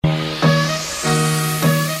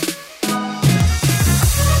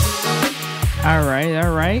All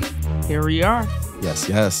right. Here we are.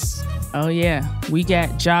 Yes. Oh, yeah. We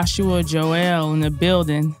got Joshua Joel in the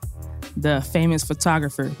building, the famous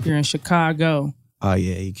photographer here in Chicago. Oh,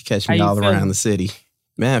 yeah. You can catch me all around the city.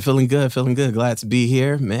 Man, feeling good. Glad to be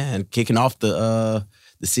here. Man, kicking off the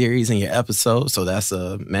series and your episode. So that's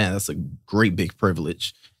a great big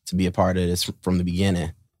privilege to be a part of this from the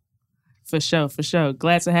beginning. For sure.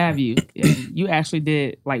 Glad to have you. You actually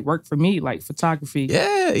did work for me, photography.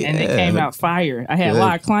 Yeah. And it came out fire. I had a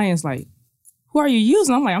lot of clients who are you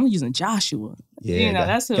using? I'm I'm using Joshua. Yeah,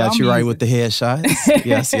 that's who got I'm you right using. with the headshots.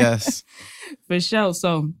 Yes. For sure.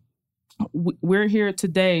 So we're here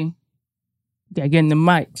today. Gotta get in the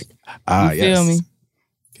mic. You feel me?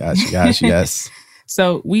 Gotcha. Yes.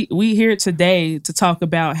 So we here today to talk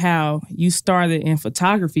about how you started in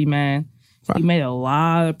photography, man. You made a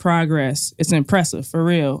lot of progress. It's impressive, for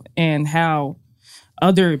real. And how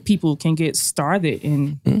other people can get started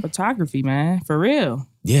in photography, man. For real.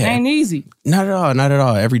 Yeah. It ain't easy. Not at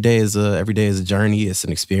all. Every day is a journey. It's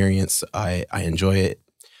an experience. I enjoy it.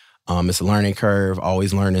 It's a learning curve,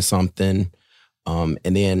 always learning something.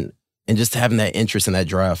 And just having that interest and that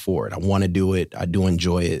drive for it. I want to do it. I do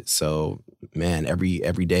enjoy it. So, man,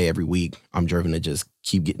 every day, every week, I'm driven to just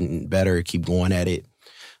keep getting better, keep going at it.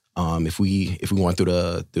 If we went through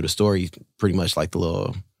the story, pretty much like the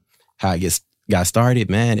little how I got started,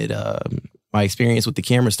 man. My experience with the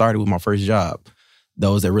camera started with my first job.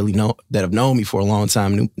 Those that have known me for a long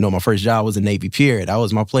time know my first job was a Navy Pier. That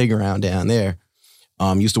was my playground down there.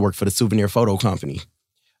 Used to work for the souvenir photo company.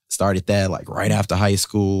 Started that right after high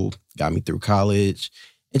school, got me through college,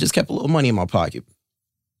 and just kept a little money in my pocket.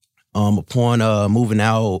 Upon moving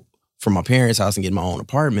out from my parents' house and getting my own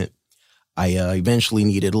apartment, I eventually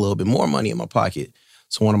needed a little bit more money in my pocket.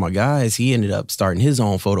 So one of my guys, he ended up starting his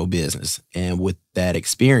own photo business. And with that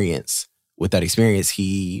experience,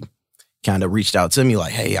 he kind of reached out to me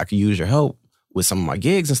like, hey, I could use your help with some of my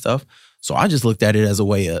gigs and stuff. So I just looked at it as a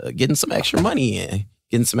way of getting some extra money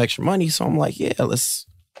So I'm like, yeah,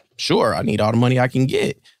 sure, I need all the money I can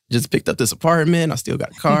get. Just picked up this apartment. I still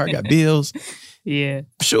got a car, got bills. Yeah.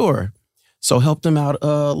 Sure. So helped him out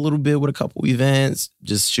a little bit with a couple events,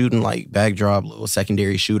 just shooting backdrop, little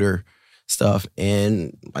secondary shooter stuff.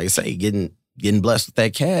 And like I say, getting blessed with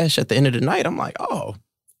that cash at the end of the night. I'm like, oh,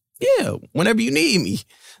 yeah, whenever you need me.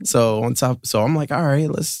 So I'm like, all right,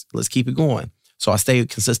 let's keep it going. So I stayed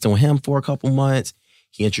consistent with him for a couple months.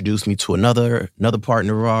 He introduced me to another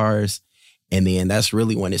partner of ours. And then that's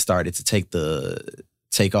really when it started to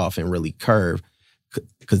take off and really curve.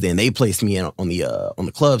 Because then they placed me on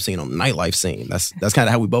the club scene, on the nightlife scene. That's kind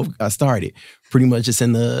of how we both got started. Pretty much just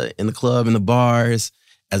in the club, in the bars,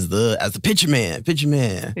 as the picture man.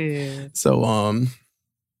 Yeah. So I'm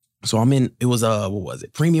in. It was what was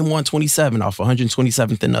it? Premium 127 off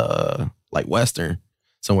 127th in Western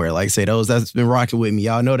somewhere. Like I say, that's been rocking with me.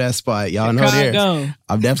 Y'all know that spot. Y'all know there.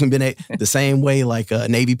 I've definitely been the same way.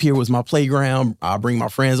 Navy Pier was my playground. I'll bring my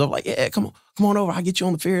friends over. Yeah, come on over. I'll get you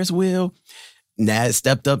on the Ferris wheel. Now it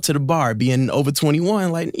stepped up to the bar, being over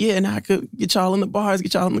 21. Now I could get y'all in the bars,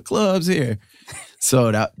 get y'all in the clubs here.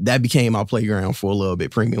 So that became my playground for a little bit.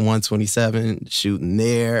 Premium 127, shooting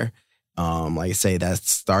there. Like I say, that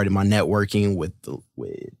started my networking with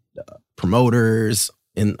promoters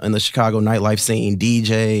in the Chicago nightlife scene,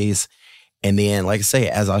 DJs. And then, like I say,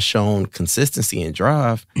 as I shown consistency and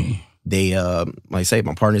drive, they, my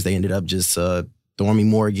partners, they ended up just throwing me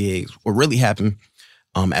more gigs. What really happened,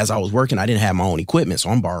 as I was working, I didn't have my own equipment, so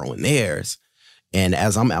I'm borrowing theirs. And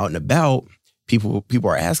as I'm out and about, people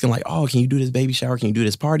are asking oh, can you do this baby shower? Can you do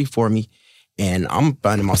this party for me? And I'm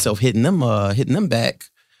finding myself hitting them back,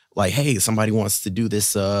 hey, somebody wants to do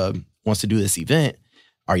this event.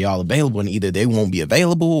 Are y'all available? And either they won't be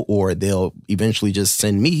available or they'll eventually just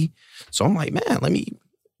send me. So I'm like, man, let me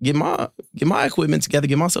get my equipment together,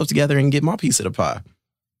 get myself together, and get my piece of the pie.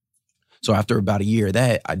 So after about a year of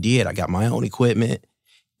that, I got my own equipment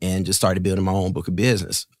and just started building my own book of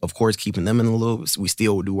business. Of course, keeping them in the loop. We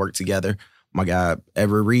still do work together. My guy,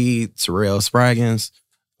 Everett Reed, Terrell Spraggins,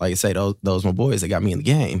 like I say, those my boys that got me in the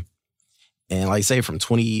game. And like I say, from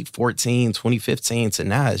 2014, 2015 to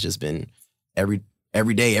now, it's just been every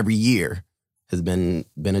day, every year has been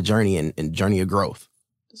a journey and journey of growth.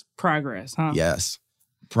 It's progress, huh? Yes.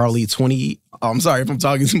 Probably 20. I'm sorry if I'm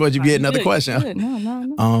talking too much. You get another question. Good.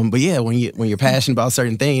 No. But yeah, when you're passionate about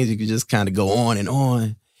certain things, you can just kind of go on and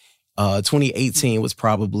on. 2018 was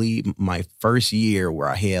probably my first year where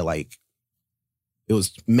I had it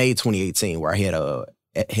was May 2018 where I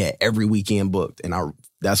had every weekend booked, and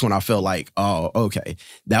that's when I felt oh, okay,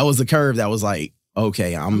 that was the curve. That was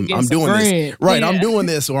okay, I'm doing this right. Yeah. I'm doing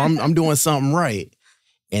this, or I'm doing something right.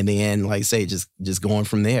 And then, like I say, just going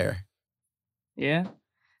from there. Yeah.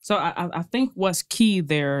 So I think what's key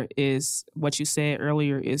there is what you said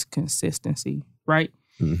earlier is consistency, right?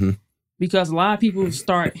 Mm-hmm. Because a lot of people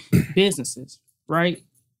start businesses, right?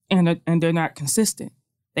 And they're not consistent.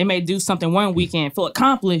 They may do something one weekend, feel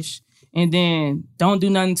accomplished, and then don't do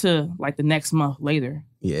nothing till like the next month later.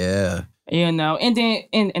 Yeah. You know, and then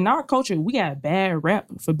in our culture, we got a bad rep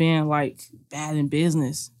for being like bad in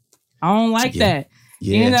business. I don't like that.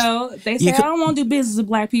 Yeah. You know, they say, I don't want to do business with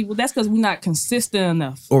Black people. That's because we're not consistent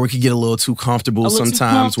enough. Or we could get a little too comfortable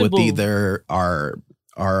sometimes with either our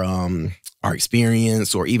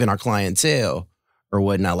experience or even our clientele or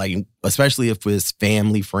whatnot. Like, especially if it's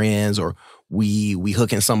family, friends, or we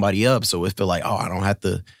hooking somebody up. So it feel like, oh, I don't have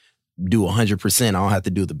to do 100%. I don't have to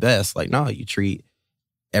do the best. Like, no, you treat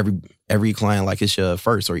every client like it's your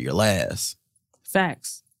first or your last.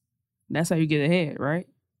 Facts. That's how you get ahead, right?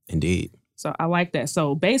 Indeed. So I like that.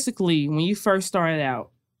 So basically, when you first started out,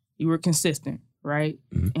 you were consistent, right?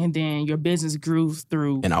 Mm-hmm. And then your business grew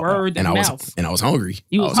through word and mouth. I was hungry.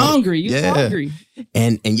 You was hungry.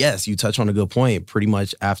 And yes, you touch on a good point. Pretty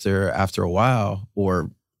much after a while, or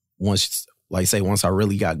once I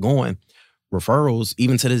really got going, referrals,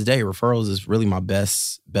 even to this day, referrals is really my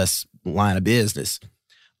best line of business.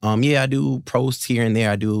 I do posts here and there.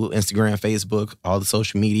 I do Instagram, Facebook, all the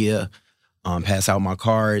social media, pass out my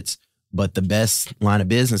cards. But the best line of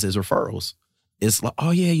business is referrals. It's like,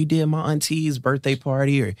 oh yeah, you did my auntie's birthday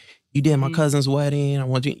party, or you did my cousin's wedding. I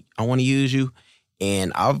want to use you.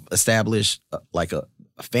 And I've established like a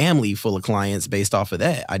family full of clients based off of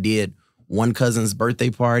that. I did one cousin's birthday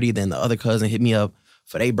party, then the other cousin hit me up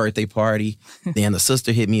for their birthday party. Then the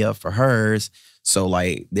sister hit me up for hers. So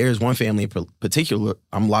like there's one family in particular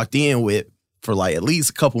I'm locked in with for like at least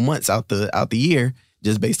a couple months out the year,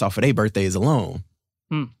 just based off of their birthdays alone.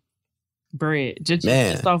 Bread, just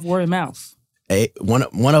off word of mouth. Hey, one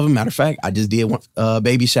of them, matter of fact, I just did one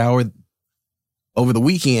baby shower over the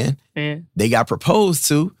weekend. Yeah. They got proposed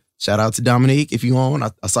to. Shout out to Dominique if you on.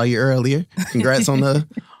 I saw you earlier. Congrats on the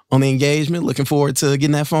engagement. Looking forward to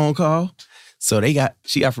getting that phone call. So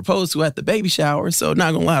she got proposed to at the baby shower. So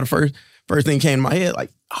not gonna lie, the first thing came to my head,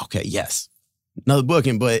 like, okay, yes, another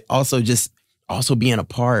booking, but also being a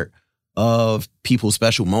part of people's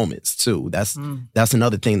special moments too. That's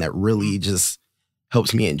another thing that really just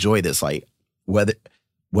helps me enjoy this. Like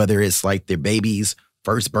whether it's like their baby's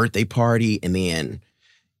first birthday party, and then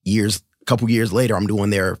a couple years later, I'm doing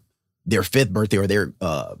their 5th birthday or their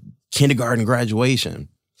kindergarten graduation.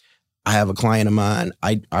 I have a client of mine.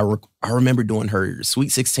 I remember doing her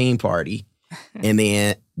sweet 16 party, and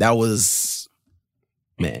then that was,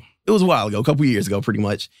 it was a while ago, a couple years ago, pretty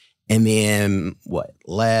much. And then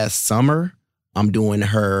last summer, I'm doing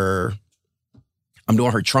her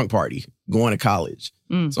trunk party, going to college.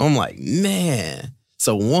 So I'm like, man.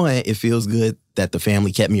 So one, it feels good that the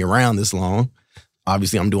family kept me around this long.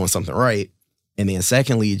 Obviously, I'm doing something right. And then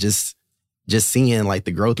secondly, just seeing like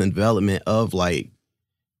the growth and development of like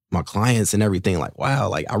my clients and everything. Like, wow,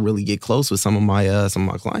 like I really get close with some of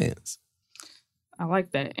my clients. I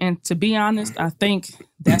like that. And to be honest, I think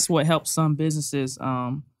that's what helps some businesses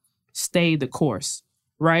stay the course,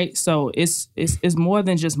 right? So it's more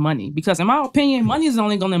than just money, because in my opinion, money is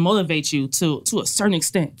only going to motivate you to a certain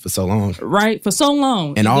extent for so long, right? For so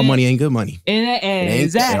long, and all money ain't good money.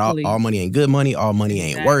 Exactly, all money ain't good money. All money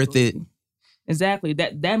ain't worth it. Exactly.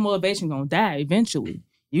 That motivation gonna die eventually.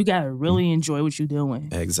 You gotta really enjoy what you're doing.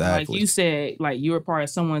 Exactly. Like you said, like you're a part of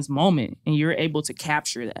someone's moment, and you're able to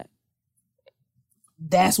capture that.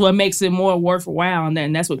 That's what makes it more worthwhile,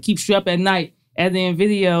 and that's what keeps you up at night, editing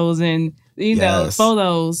videos and know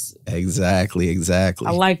photos. Exactly.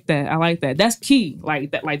 I like that. That's key.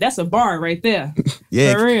 Like that's a bar right there.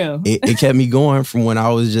 Yeah, for real. It kept me going from when I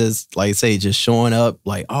was just just showing up.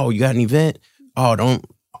 Like, oh, you got an event? Oh,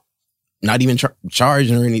 not even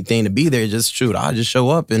charging or anything to be there. Just shoot. I'll just show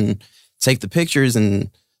up and take the pictures and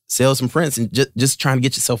sell some prints, and just trying to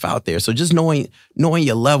get yourself out there. So just knowing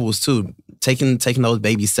your levels too, taking those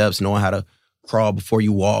baby steps, knowing how to crawl before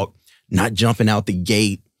you walk, not jumping out the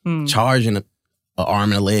gate, charging an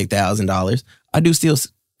arm and a leg $1,000. I do still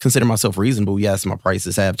consider myself reasonable. Yes, my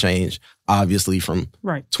prices have changed, obviously, from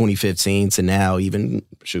 2015 to now, even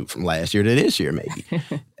from last year to this year, maybe.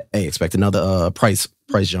 Hey, expect another price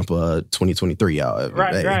jump 2023, y'all.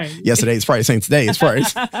 Right. Yesterday's price ain't today's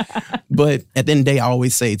price. But at the end of the day, I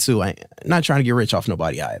always say too, I'm not trying to get rich off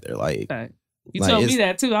nobody either. Like, you told me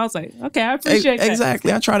that too. I was like, okay, I appreciate that.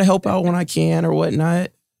 Exactly. I try to help out when I can or whatnot.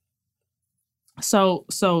 So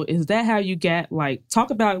is that how you get, like, talk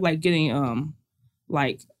about like getting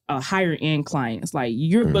like higher end clients. Like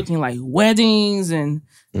you're booking like weddings and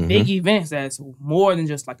big events that's more than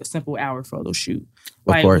just like a simple hour photo shoot.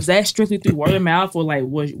 Like was that strictly through word of mouth, or like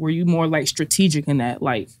were you more like strategic in that?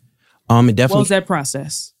 Like it definitely, what was that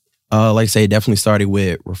process? Like I say, it definitely started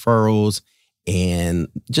with referrals and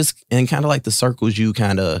kind of like the circles you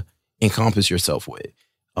kind of encompass yourself with.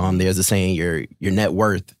 There's a saying, your net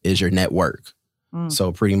worth is your network.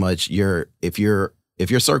 So pretty much if your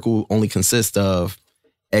circle only consists of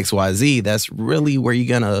XYZ, that's really where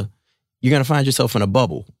you're gonna find yourself in a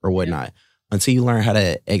bubble or whatnot, until you learn how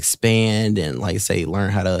to expand and, like I say,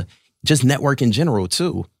 learn how to just network in general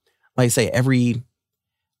too. Like I say, every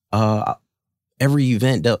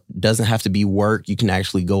event doesn't have to be work. You can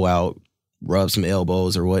actually go out, rub some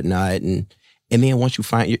elbows or whatnot, and then once you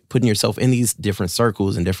find you're putting yourself in these different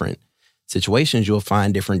circles and different situations, you'll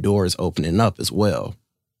find different doors opening up as well.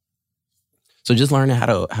 So just learning how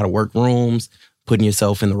to work rooms, putting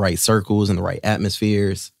yourself in the right circles and the right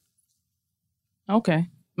atmospheres. Okay,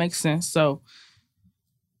 makes sense. So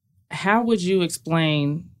how would you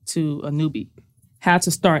explain to a newbie how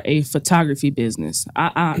to start a photography business?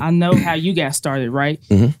 I know how you got started, right?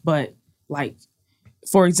 But like,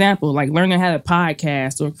 for example, like learning how to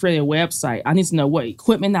podcast or create a website, I need to know what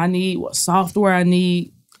equipment I need, what software I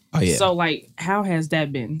need. Oh, yeah. So like, how has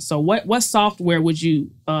that been? So what software would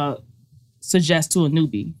you suggest to a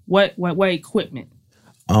newbie? What equipment?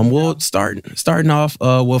 Well, starting off,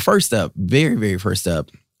 first step, very, very first step.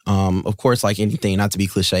 Of course, like anything, not to be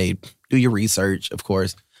cliched, do your research, of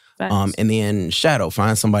course. And then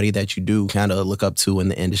find somebody that you do kind of look up to in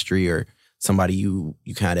the industry, or somebody you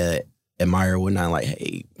kind of admire or whatnot. Like,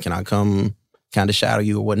 hey, can I come kind of shadow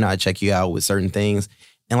you or whatnot, check you out with certain things?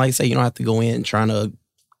 And like I say, you don't have to go in trying to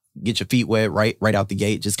get your feet wet right out the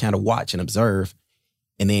gate. Just kind of watch and observe,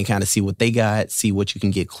 and then kind of see what they got, see what you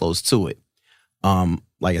can get close to it.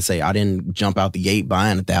 Like I say, I didn't jump out the gate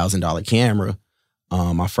buying $1,000 camera.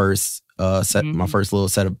 My first little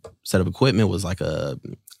set of equipment was like a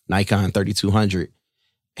Nikon 3200.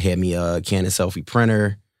 Had me a Canon selfie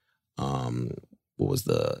printer. What was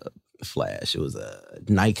the flash? It was a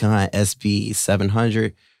Nikon SB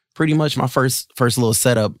 700. Pretty much my first little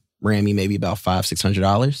setup ran me maybe about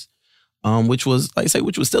 $500-$600, which was, like I say,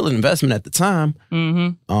 which was still an investment at the time.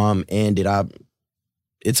 And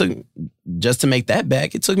it took, just to make that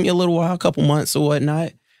back, it took me a little while, a couple months or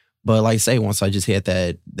whatnot. But like I say, once I just had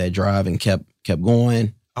that drive and kept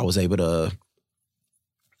going, I was able to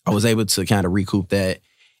kind of recoup that,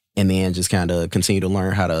 and then just kind of continue to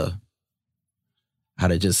learn how to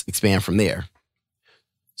just expand from there.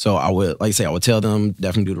 So I would tell them,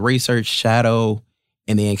 definitely do the research, shadow,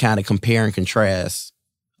 and then kind of compare and contrast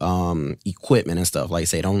equipment and stuff. Like I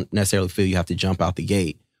say, don't necessarily feel you have to jump out the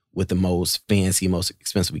gate with the most fancy, most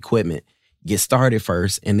expensive equipment. Get started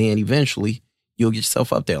first, and then eventually you'll get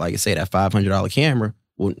yourself up there. Like I say, that $500 camera,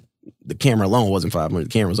 well, the camera alone wasn't $500. The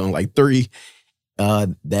camera was only like $300.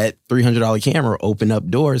 That $300 camera opened up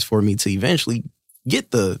doors for me to eventually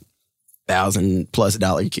get the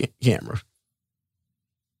 $1,000+ camera.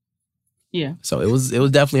 Yeah. So it was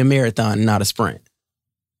definitely a marathon, not a sprint.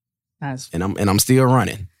 Nice. And I'm still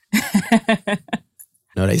running.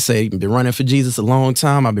 They say you've been running for Jesus a long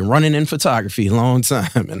time. I've been running in photography a long time,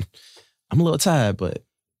 and I'm a little tired, but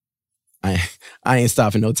I ain't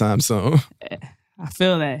stopping no time soon. I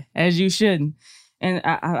feel that, as you shouldn't. And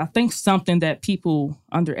I think something that people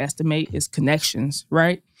underestimate is connections,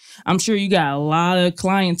 right? I'm sure you got a lot of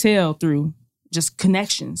clientele through just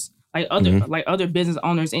connections, like other business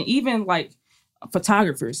owners, and even like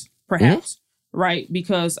photographers, perhaps, right?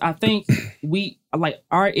 Because I think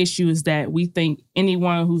our issue is that we think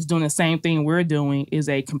anyone who's doing the same thing we're doing is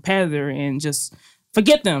a competitor, and just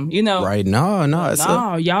forget them, Right? No.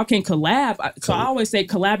 Y'all can collab. So I always say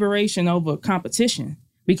collaboration over competition,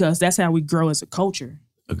 because that's how we grow as a culture.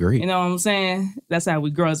 Agree. You know what I'm saying? That's how we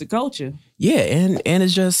grow as a culture. Yeah, and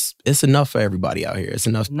it's enough for everybody out here. It's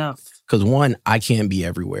enough. Because one, I can't be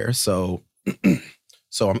everywhere. So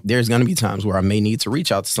there's going to be times where I may need to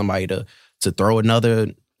reach out to somebody to throw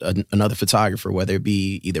another photographer, whether it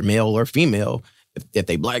be either male or female. If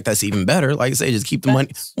they Black, that's even better. Like I say, just keep the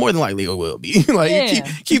money. More than likely it will be.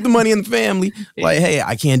 Keep the money in the family. Yeah. Like, hey,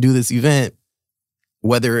 I can't do this event.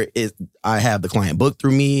 Whether I have the client booked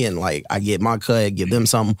through me and like I get my cut, give them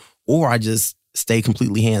something, or I just stay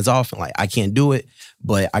completely hands off and like I can't do it,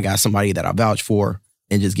 but I got somebody that I vouch for,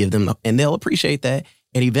 and just give them and they'll appreciate that.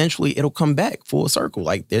 And eventually it'll come back full circle.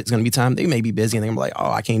 Like there's gonna be time they may be busy and they're gonna be like, oh,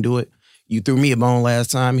 I can't do it. You threw me a bone last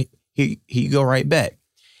time. Here you go right back.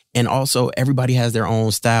 And also everybody has their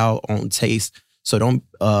own style, own taste. So don't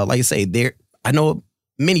like I say, I know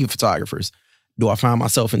many photographers. Do I find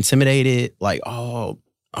myself intimidated? Like, oh,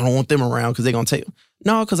 I don't want them around because they're going to take.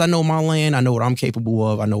 No, because I know my lane. I know what I'm capable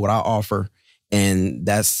of. I know what I offer. And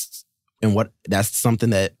that's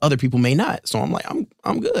something that other people may not. So I'm like,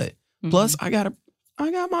 I'm good. Mm-hmm. Plus, I got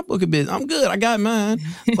my book of business. I'm good. I got mine.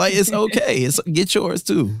 Like, it's okay. Get yours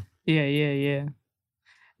too. Yeah.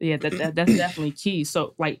 That's definitely key.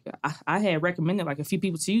 So, like, I had recommended like a few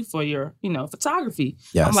people to you for your, photography.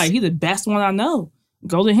 Yes. I'm like, he's the best one I know.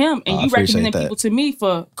 Go to him. And you recommended people to me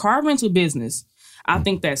for car rental business. I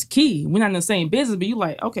think that's key. We're not in the same business, but you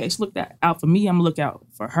like, okay, let's look that out for me. I'm gonna look out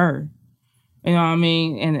for her. You know what I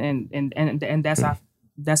mean? And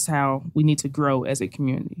that's how we need to grow as a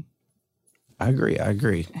community. I agree.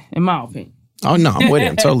 In my opinion. Oh no, I'm with it.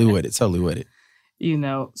 I'm totally with it. So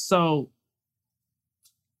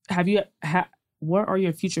what are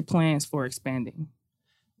your future plans for expanding?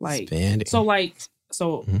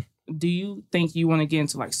 Do you think you want to get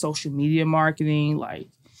into like social media marketing, like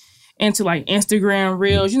into like Instagram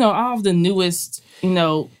Reels, all of the newest,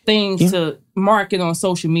 things to market on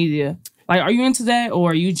social media? Like, are you into that,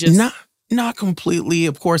 or are you just not completely?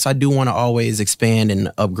 Of course, I do want to always expand and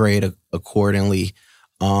upgrade accordingly.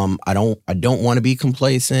 I don't want to be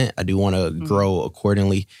complacent. I do want to grow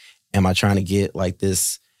accordingly. Am I trying to get like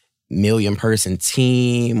this 1 million person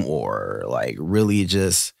team, or like really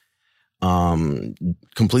just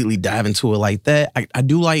completely dive into it like that? I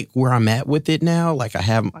do like where I'm at with it now. Like I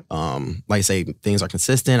have, like say things are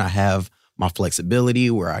consistent. I have my flexibility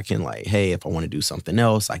where I can like, hey, if I want to do something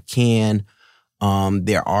else, I can.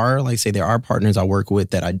 There are partners I work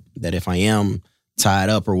with that if I am tied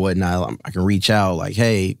up or whatnot, I can reach out like,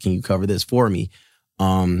 hey, can you cover this for me?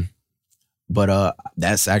 But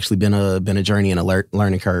that's actually been a journey and a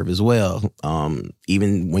learning curve as well.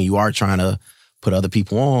 Even when you are trying to put other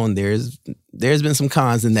people on, there's been some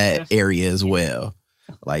cons in that area as well.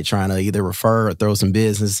 Like trying to either refer or throw some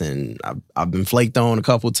business, and I've been flaked on a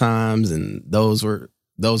couple times, and those were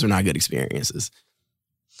not good experiences.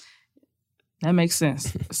 That makes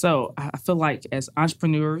sense. So I feel like as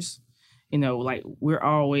entrepreneurs, like we're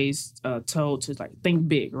always told to like think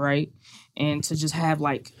big, right? And to just have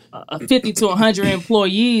like 50 to 100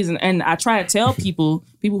 employees. And I try to tell people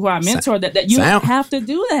who I mentor that you don't have to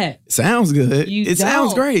do that. Sounds good.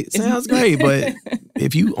 Sounds great. Sounds great. But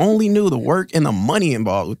if you only knew the work and the money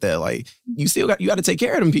involved with that, like you got to take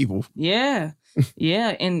care of them people. Yeah.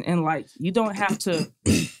 Yeah. And like you don't have to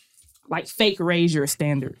like fake raise your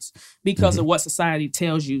standards because of what society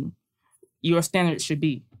tells you your standards should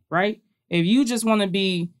be, right? If you just want to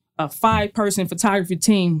be a 5-person photography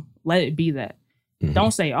team, let it be that. Mm-hmm.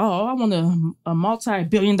 Don't say, oh, I want a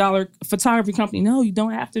multi-billion-dollar photography company. No, you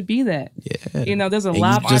don't have to be that. Yeah. There's a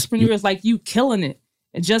lot of entrepreneurs like you killing it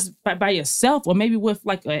and just by yourself, or maybe with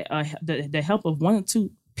like the help of 1 or 2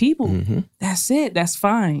 people. Mm-hmm. That's it. That's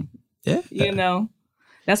fine. Yeah.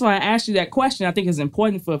 That's why I asked you that question. I think it's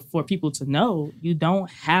important for people to know you don't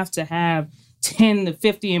have to have 10 to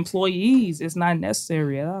 50 employees. It's not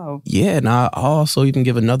necessary at all. Yeah, and I'll also even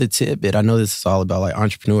give another tidbit. I know this is all about like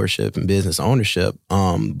entrepreneurship and business ownership,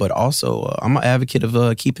 but also I'm an advocate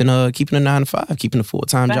of keeping a 9-to-5, keeping a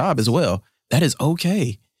full-time job as well. That is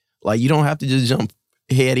okay. Like you don't have to just jump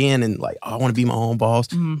head in and like, oh, I want to be my own boss,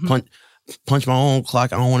 punch my own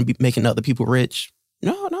clock. I don't want to be making other people rich.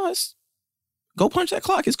 No, it's go punch that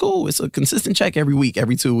clock. It's cool. It's a consistent check every week,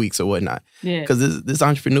 every 2 weeks or whatnot. Yeah. Because this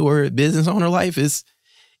entrepreneur, business owner life is,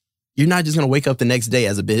 you're not just going to wake up the next day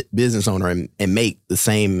as a business owner and make the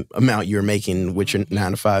same amount you're making with your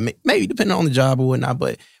 9-to-5. Maybe depending on the job or whatnot,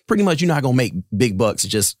 but pretty much you're not going to make big bucks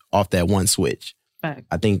just off that one switch. Fact.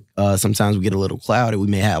 I think sometimes we get a little clouded. We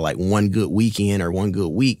may have like one good weekend or one good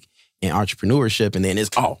week in entrepreneurship, and then it's,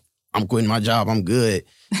 oh, I'm quitting my job. I'm good.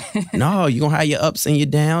 No, you're going to have your ups and your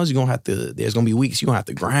downs. There's going to be weeks you're going to have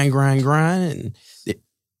to grind.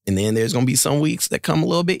 And then there's going to be some weeks that come a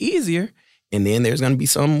little bit easier. And then there's going to be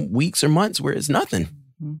some weeks or months where it's nothing.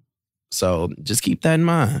 Mm-hmm. So just keep that in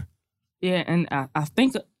mind. Yeah. And I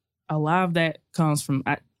think a lot of that comes from,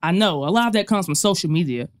 I know a lot of that comes from social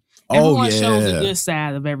media. Everyone shows the good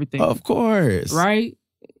side of everything. Of course. Right?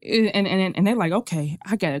 And they're like, okay,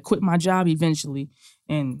 I got to quit my job eventually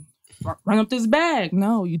and run up this bag.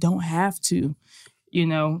 No, you don't have to.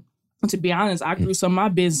 And to be honest, I grew some of my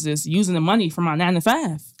business using the money from my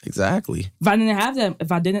 9-to-5. Exactly. If I didn't have that,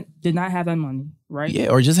 if I did not have that money, right? Yeah,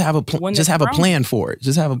 or just have a plan for it.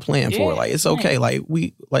 Just have a plan for it. Like it's okay. Like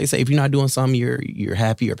I say, if you're not doing something you're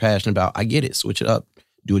happy or passionate about, I get it. Switch it up.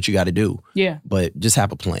 Do what you got to do. Yeah. But just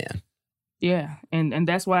have a plan. Yeah, and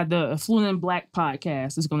that's why the Fluent in Black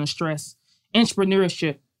podcast is going to stress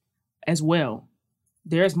entrepreneurship as well.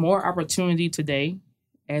 There's more opportunity today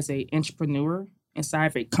as an entrepreneur inside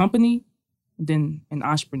of a company than an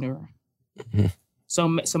entrepreneur. Mm-hmm.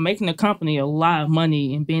 So making a company a lot of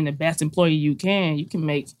money and being the best employee you can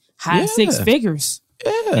make high six figures.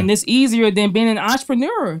 Yeah. And it's easier than being an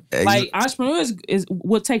entrepreneur. Like entrepreneurs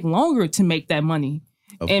will take longer to make that money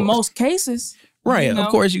in most cases. Right. You know? Of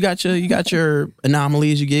course, you got your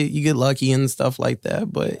anomalies. You get lucky and stuff like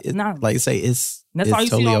that. But it's not like I say, it's all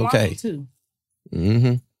totally okay too.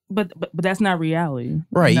 Mm-hmm. But that's not reality.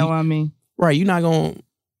 Right. You know what I mean? Right. You're not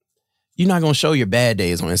gonna show your bad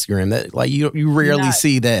days on Instagram. That like you rarely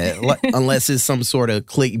see that unless it's some sort of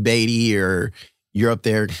clickbaity or you're up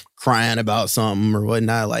there crying about something or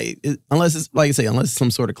whatnot. Like unless it's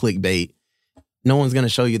some sort of clickbait, no one's gonna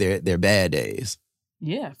show you their bad days.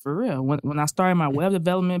 Yeah, for real. When I started my web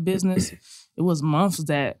development business, it was months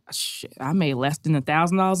that I made less than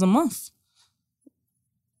 $1,000 a month.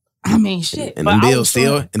 I mean, shit. And them bills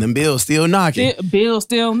still knocking. Bills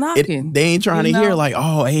still knocking. They ain't trying to hear like,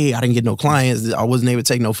 oh, hey, I didn't get no clients. I wasn't able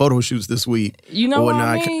to take no photo shoots this week. You know what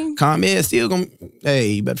I mean? Comment still gonna.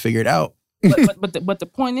 Hey, you better figure it out. but the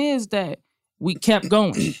point is that we kept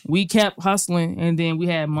going. We kept hustling, and then we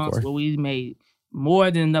had months where we made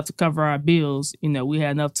more than enough to cover our bills. You know, we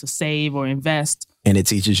had enough to save or invest. And it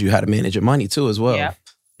teaches you how to manage your money too, as well.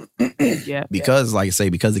 Yep. Because, like I say,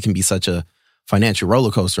 because it can be such a financial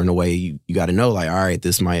roller coaster in a way, you got to know, like, all right,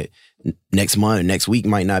 this might next month or next week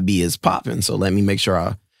might not be as popping. So let me make sure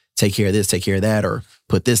I take care of this, take care of that, or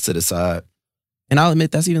put this to the side. And I'll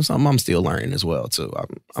admit that's even something I'm still learning as well too.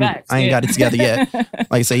 I ain't got it together yet.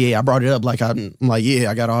 Like I say, I brought it up like I'm like,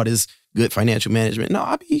 I got all this good financial management. No,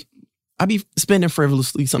 I be spending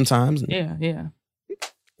frivolously sometimes. Yeah.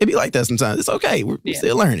 It be like that sometimes. It's okay. We're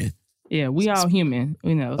still learning. Yeah, we all human.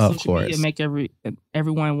 You know, of social course. Media make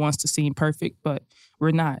everyone wants to seem perfect, but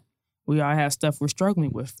we're not. We all have stuff we're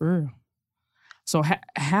struggling with, for real. So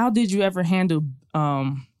how did you ever handle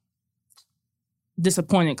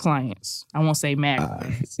disappointed clients? I won't say mad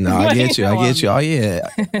clients. No, I get you. Oh yeah.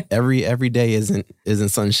 Every day isn't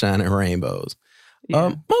sunshine and rainbows.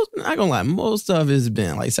 Yeah. Not gonna lie, most of it's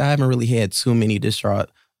been like, so I haven't really had too many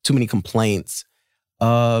complaints.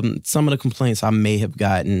 Some of the complaints I may have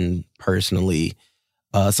gotten personally,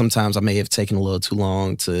 sometimes I may have taken a little too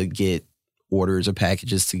long to get orders or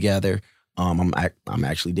packages together. I'm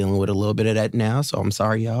actually dealing with a little bit of that now, so I'm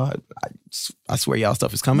sorry, y'all. I swear y'all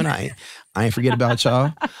stuff is coming. I ain't forget about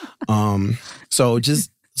y'all. So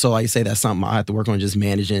like I say, that's something I have to work on, just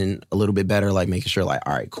managing a little bit better, like making sure like,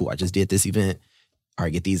 all right, cool, I just did this event. All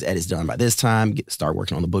right, get these edits done by this time, start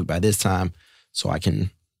working on the book by this time, so I can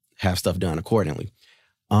have stuff done accordingly.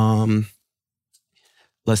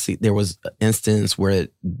 Let's see, there was an instance where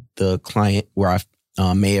the client, where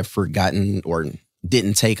I may have forgotten or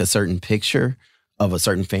didn't take a certain picture of a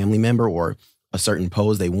certain family member or a certain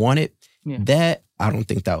pose they wanted. Yeah. That, I don't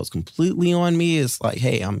think that was completely on me. It's like,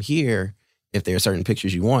 hey, I'm here. If there are certain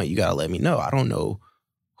pictures you want, you got to let me know. I don't know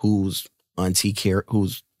who's Auntie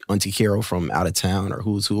Carol from out of town or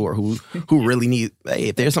who's who or who really need. Hey,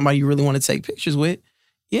 if there's somebody you really want to take pictures with,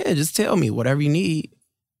 yeah, just tell me whatever you need.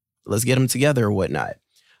 Let's get them together or whatnot.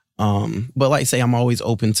 But like I say, I'm always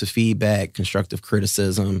open to feedback, constructive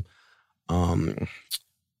criticism. I'm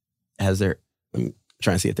trying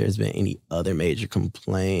to see if there's been any other major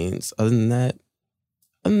complaints. Other than that,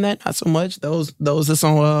 not so much. Those that's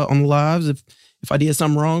on the lives. If I did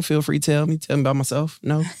something wrong, feel free to tell me about myself.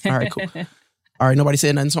 No? All right, cool. All right, nobody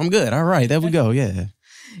said nothing, so I'm good. All right, there we go. Yeah.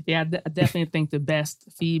 Yeah, I definitely think the best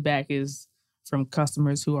feedback is from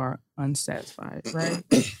customers who are unsatisfied, right?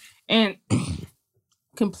 And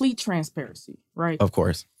complete transparency, right? Of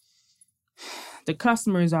course. The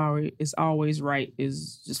customer is always right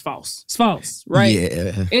is just false. It's false, right?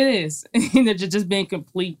 Yeah. It is. Just being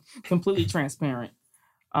completely transparent.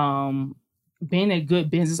 Being a good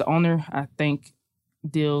business owner, I think,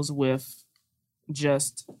 deals with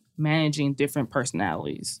just managing different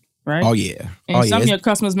personalities, right? Oh, yeah. And some of your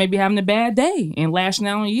customers may be having a bad day and lashing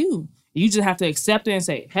out on you. You just have to accept it and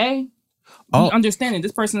say, hey, we understand it.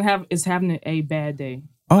 This person is having a bad day.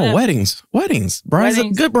 Oh, whatever. Weddings. Good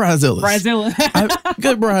bridezillas.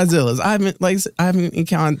 Good bridezillas. I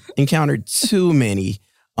haven't encountered too many.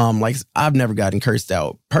 I've never gotten cursed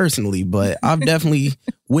out personally, but I've definitely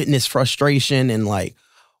witnessed frustration and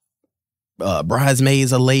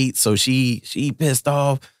bridesmaids are late, so she pissed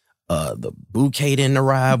off. The bouquet didn't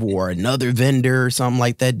arrive, or another vendor or something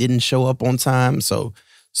like that didn't show up on time. So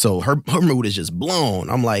her mood is just blown.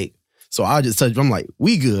 I'm like, so I just touch. I'm like,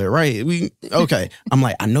 we good, right? We okay. I'm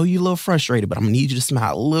like, I know you're a little frustrated, but I'm gonna need you to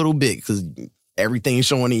smile a little bit because everything's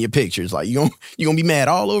showing in your pictures. Like you're gonna be mad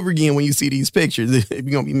all over again when you see these pictures. You're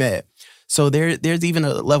gonna be mad. So there's even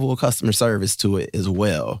a level of customer service to it as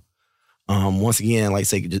well. Once again, like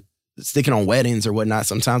say, just sticking on weddings or whatnot,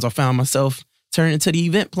 sometimes I found myself turning to the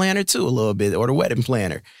event planner too a little bit, or the wedding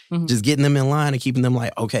planner, just getting them in line and keeping them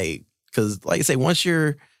like, okay, because like I say,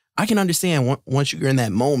 I can understand once you're in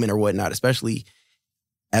that moment or whatnot, especially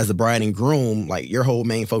as the bride and groom, like your whole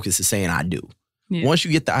main focus is saying I do. Yeah. Once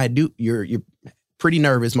you get the I do, you're pretty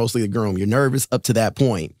nervous, mostly the groom. You're nervous up to that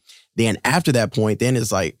point. Then after that point, then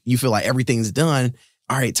it's like you feel like everything's done.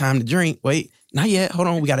 All right, time to drink. Wait, not yet. Hold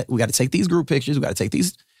on. We got to take these group pictures. We got to take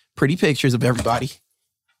these pretty pictures of everybody.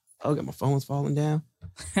 Oh, my phone's falling down.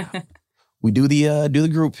 We do the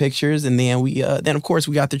group pictures, and then then of course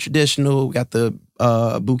we got the traditional. We got the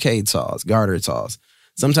bouquet toss, garter toss.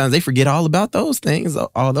 Sometimes they forget all about those things,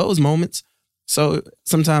 all those moments. So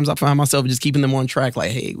sometimes I find myself just keeping them on track,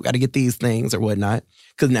 like, hey, we got to get these things or whatnot.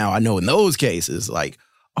 Because now I know in those cases, like,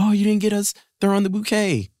 oh, you didn't get us throwing the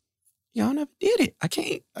bouquet. Y'all never did it. I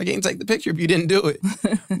can't take the picture if you didn't do it.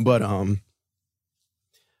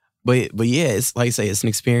 But yeah, it's like I say, it's an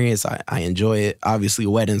experience. I enjoy it. Obviously,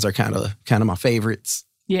 weddings are kind of my favorites.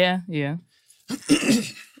 Yeah.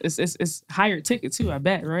 It's higher ticket too, I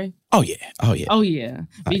bet, right? Oh yeah.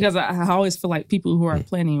 Because I always feel like people who are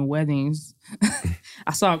planning weddings,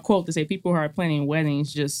 I saw a quote that say people who are planning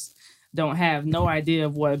weddings just don't have no idea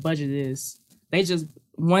of what a budget is. They just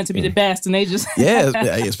want it to be the best, and they just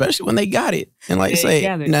especially when they got it. And like I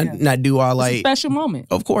say, not do I like it's a special moment?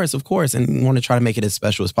 Of course, and want to try to make it as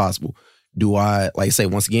special as possible. Do I, like I say,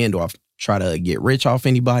 once again, do I try to get rich off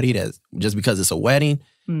anybody that's just because it's a wedding?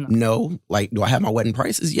 No. Like, do I have my wedding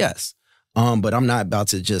prices? Yes. But I'm not about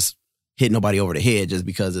to just hit nobody over the head just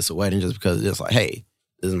because it's a wedding, just because it's like, hey,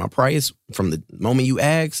 this is my price. From the moment you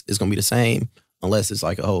ask, it's gonna be the same. Unless it's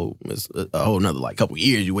like a whole another like couple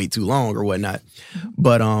years, you wait too long or whatnot.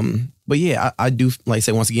 But yeah, I do, like I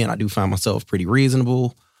say, once again, I do find myself pretty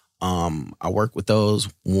reasonable. I work with those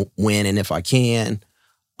when and if I can.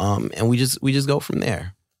 And we just go from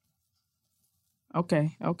there.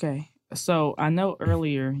 Okay. So I know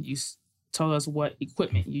earlier you told us what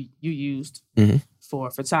equipment you used for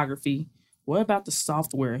photography. What about the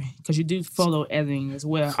software? Because you do photo editing as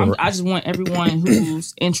well. I just want everyone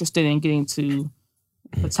who's interested in getting to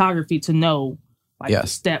photography to know the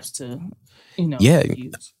steps to,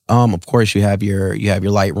 use. Of course, you have your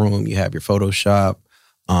Lightroom, you have your Photoshop.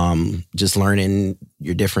 Just learning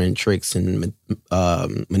your different tricks and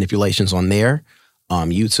manipulations on there.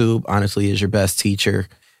 YouTube, honestly, is your best teacher.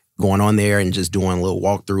 Going on there and just doing a little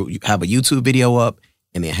walkthrough. You have a YouTube video up,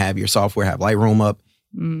 and then have your software, have Lightroom up,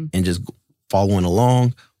 and just following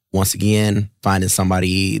along. Once again, finding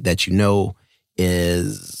somebody that you know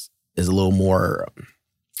is a little more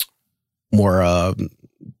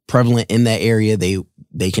prevalent in that area.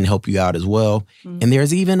 They can help you out as well. And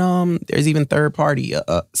there's even third party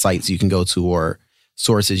sites you can go to, or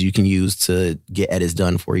sources you can use to get edits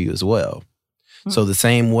done for you as well. So the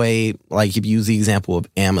same way, like if you use the example of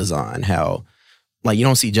Amazon, how like you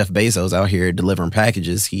don't see Jeff Bezos out here delivering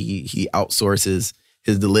packages. He outsources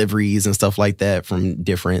his deliveries and stuff like that from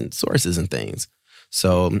different sources and things.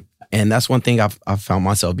 So, and that's one thing I've found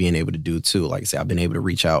myself being able to do too. Like I say, I've been able to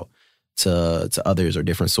reach out to others or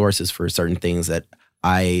different sources for certain things that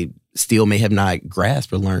I still may have not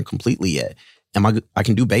grasped or learned completely yet. And I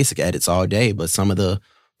can do basic edits all day, but some of the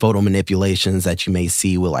photo manipulations that you may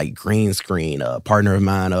see with like green screen, a partner of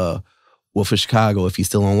mine, Wolf of Chicago, if he's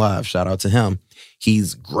still on live, shout out to him.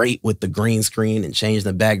 He's great with the green screen and changing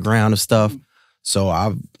the background of stuff. So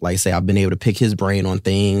I've been able to pick his brain on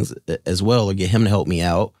things as well, or get him to help me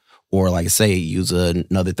out, or like I say, use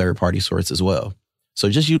another third party source as well. So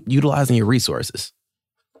just utilizing your resources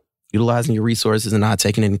and not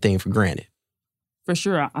taking anything for granted. For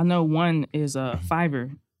sure. I know one is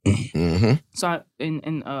Fiverr. So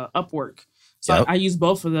in Upwork. So I use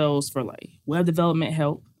both of those for like web development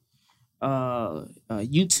help,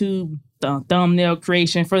 YouTube thumbnail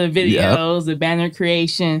creation for the videos, the banner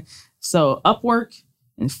creation. So Upwork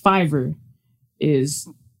and Fiverr is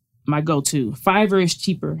my go-to. Fiverr is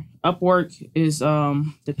cheaper. Upwork is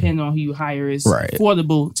depending on who you hire, is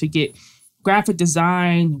affordable to get graphic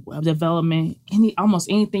design, web development, almost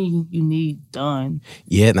anything you need done.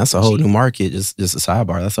 Yeah, and that's a whole new market. Just a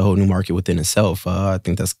sidebar. That's a whole new market within itself. I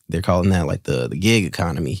think they're calling that like the gig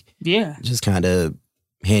economy. Yeah, just kind of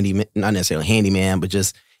handy, not necessarily handyman, but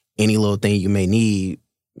just any little thing you may need,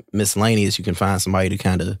 miscellaneous. You can find somebody to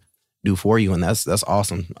kind of do for you, and that's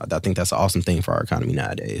awesome. I think that's an awesome thing for our economy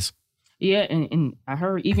nowadays. Yeah, and I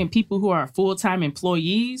heard even people who are full-time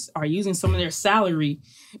employees are using some of their salary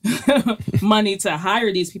money to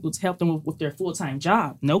hire these people to help them with their full-time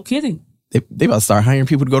job. No kidding. They about to start hiring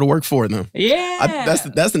people to go to work for them. Yeah.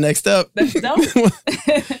 That's the next step. That's dope.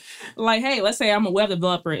 Like, hey, let's say I'm a web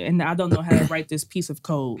developer and I don't know how to write this piece of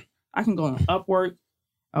code. I can go on Upwork.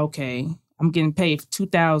 Okay, I'm getting paid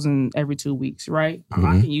 $2,000 every 2 weeks, right?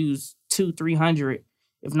 I can use $200-$300,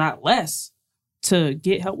 if not less, to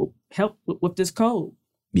get help with this code.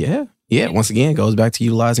 Yeah. Once again, it goes back to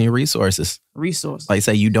utilizing your resources. Like I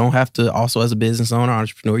say, you don't have to. Also, as a business owner,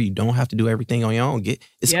 entrepreneur, you don't have to do everything on your own.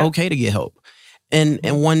 It's okay to get help. And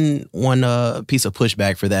one piece of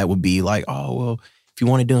pushback for that would be like, oh well, if you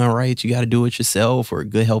want it done right, you got to do it yourself. Or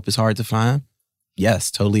good help is hard to find.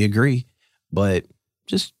 Yes, totally agree. But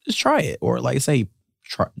just try it, or like I say,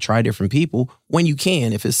 try different people when you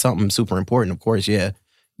can. If it's something super important, of course, get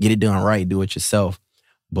it done right. Do it yourself.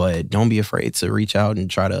 But don't be afraid to reach out and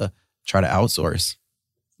try to outsource.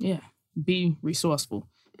 Yeah, be resourceful.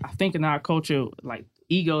 I think in our culture, like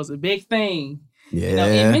ego is a big thing. Yeah, you know,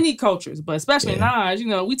 in many cultures, but especially in ours, you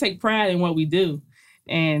know, we take pride in what we do,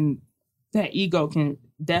 and that ego can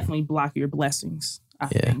definitely block your blessings. I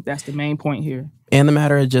think that's the main point here. And the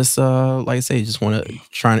matter of just like I say, just want to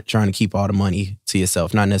trying to keep all the money to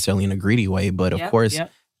yourself, not necessarily in a greedy way, but of course.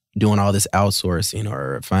 Doing all this outsourcing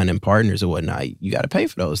or finding partners or whatnot, you got to pay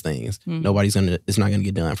for those things. It's not going to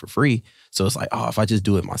get done for free. So it's like, oh, if I just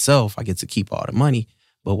do it myself, I get to keep all the money.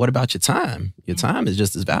 But what about your time? Your time is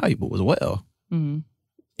just as valuable as well. And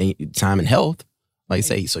time and health, like I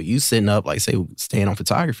say, so you sitting up, like say, staying on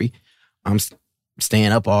photography. I'm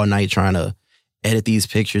staying up all night trying to edit these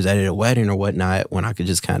pictures, edit a wedding or whatnot, when I could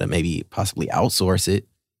just kind of maybe possibly outsource it,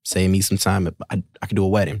 save me some time. I could do a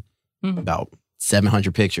wedding, about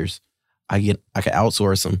 700 pictures. I could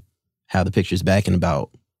outsource them, have the pictures back in about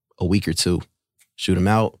a week or two, shoot them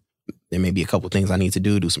out. There may be a couple things I need to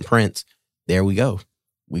do some prints. There we go.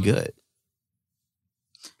 We good.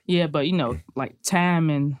 Yeah, but you know, like time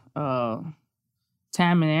and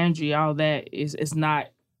energy, all that is not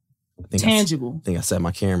tangible. I think I set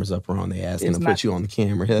my cameras up wrong. They asking to put you on the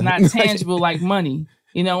camera. Not tangible like money.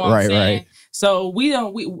 You know what I'm saying? Right. So we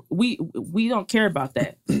don't care about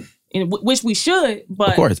that. Which we should,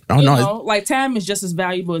 but of course. You know, like time is just as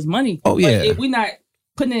valuable as money. Oh yeah, but if we're not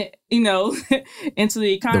putting it, you know, into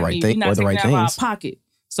the economy, we're not taking it out of our pocket.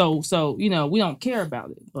 So you know, we don't care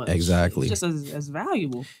about it. But exactly, it's just as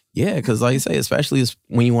valuable. Yeah, because like you say, especially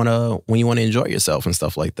when you wanna enjoy yourself and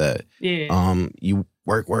stuff like that. Yeah. You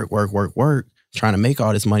work, trying to make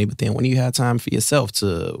all this money, but then when you have time for yourself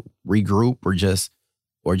to regroup or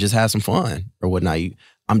just have some fun or whatnot,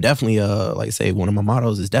 I'm definitely, like I say, one of my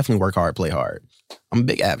mottos is definitely work hard, play hard. I'm a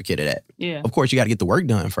big advocate of that. Yeah. Of course, you got to get the work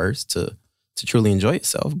done first to truly enjoy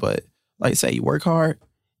yourself. But like I say, you work hard,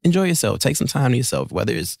 enjoy yourself. Take some time to yourself,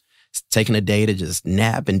 whether it's taking a day to just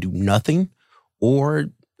nap and do nothing or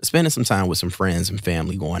spending some time with some friends and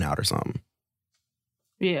family going out or something.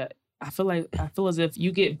 Yeah. I feel as if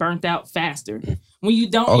you get burnt out faster when you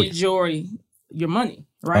don't enjoy your money.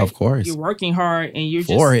 Right? Of course. You're working hard and you're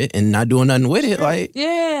for it and not doing nothing with it. Like,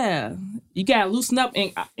 yeah. You got to loosen up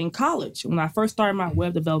in college. When I first started my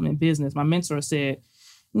web development business, my mentor said,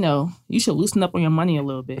 you know, you should loosen up on your money a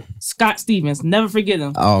little bit. Scott Stevens, never forget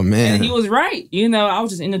him. Oh, man. And he was right. You know, I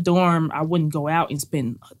was just in the dorm. I wouldn't go out and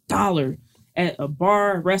spend $1 at a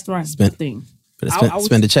bar, restaurant, thing.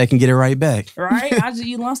 Spend a check and get it right back. Right? I just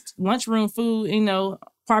eat lunchroom food, you know,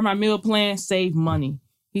 part of my meal plan, save money.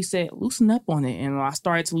 He said, loosen up on it. And I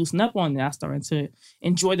started to loosen up on it. I started to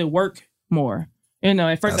enjoy the work more. You know,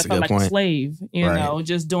 at first I felt like a slave, you know,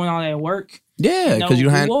 just doing all that work. Yeah, because you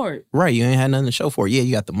don't have, you ain't had nothing to show for it. Yeah,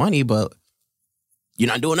 you got the money, but you're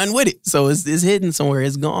not doing nothing with it. So it's hidden somewhere.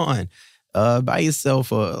 It's gone. Buy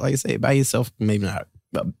yourself, like I say, maybe not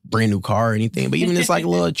a brand new car or anything, but even just like a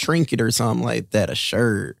little trinket or something like that, a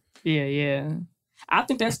shirt. Yeah. I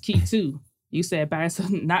think that's key too. You said buy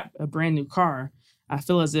yourself not a brand new car. I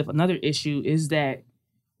feel as if another issue is that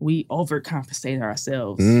we overcompensate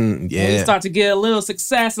ourselves. Yeah. We start to get a little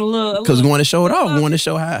success, because we want to show it off. We want to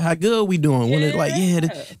show how good we doing.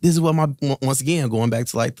 This is what once again, going back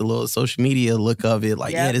to like the little social media look of it,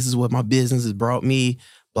 like, this is what my business has brought me,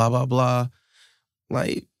 blah, blah, blah.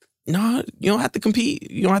 Like, no, you don't have to compete.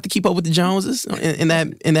 You don't have to keep up with the Joneses in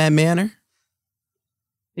that manner.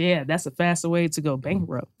 Yeah, that's a faster way to go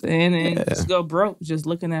bankrupt and just go broke, just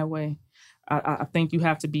looking that way. I think you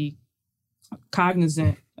have to be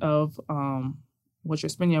cognizant of what you're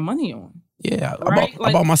spending your money on. Yeah, right?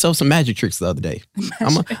 I bought myself some magic tricks the other day.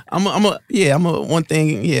 One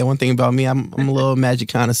thing about me, I'm a little magic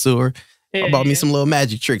connoisseur. I bought me some little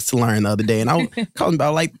magic tricks to learn the other day, and I was costing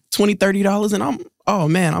about like $20, $30, and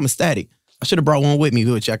I'm ecstatic. I should have brought one with me,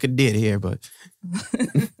 which I could did here, but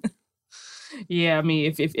Yeah, I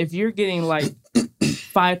mean, if you're getting like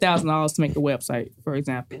 $5,000 to make a website, for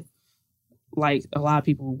example, like a lot of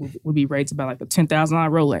people would be raised about like a $10,000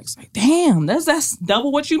 Rolex. Like, damn, that's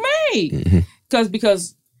double what you made.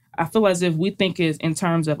 Because I feel as if we think is in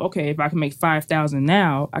terms of, okay, if I can make 5,000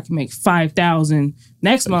 now, I can make 5,000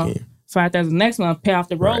 next month. 5,000 next month, pay off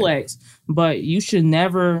the Rolex. Right. But you should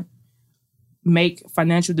never make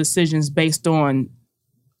financial decisions based on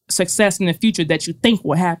success in the future that you think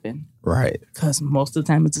will happen. Right. Because most of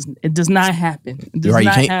the time it does not happen. It does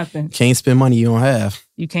not happen. Can't spend money you don't have.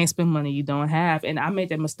 You can't spend money you don't have. And I made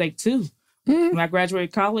that mistake too. When I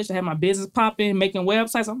graduated college, I had my business popping, making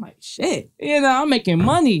websites. I'm like, shit, I'm making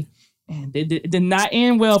money. And it did not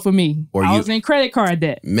end well for me. I was in credit card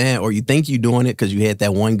debt. Man, or you think you're doing it because you had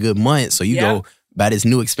that one good month. So you go buy this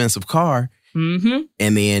new expensive car. And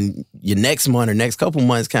then your next month or next couple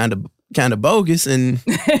months kind of bogus. And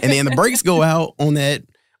then the brakes go out on that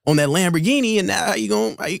Lamborghini. And now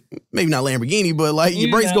maybe not Lamborghini, but like your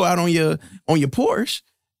brakes go out on your Porsche.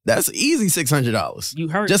 That's easy $600. You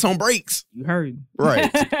heard just on brakes. You heard.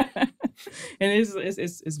 Right. And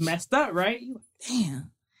it's messed up, right? You're like,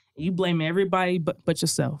 damn. You blame everybody but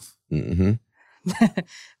yourself.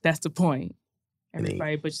 That's the point.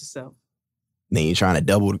 Everybody but yourself. Then you're trying to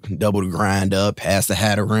double the grind up, pass the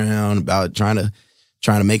hat around about trying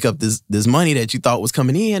to make up this money that you thought was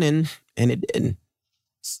coming in and it didn't.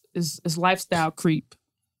 It's lifestyle creep.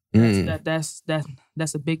 That's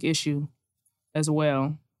a big issue as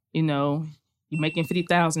well. You're making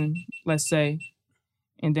 50,000, let's say,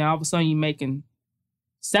 and then all of a sudden you're making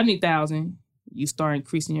 70,000. You start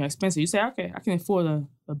increasing your expenses. You say, okay, I can afford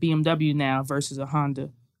a BMW now versus a Honda.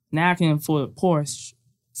 Now I can afford a Porsche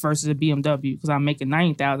versus a BMW because I'm making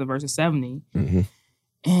 90,000 versus 70.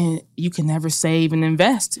 And you can never save and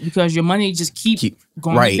invest because your money just keep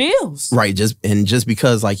going to bills. Right. Just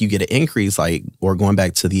because like you get an increase, like, or going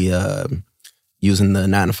back to the using the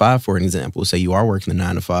 9 to 5 for an example. Say you are working the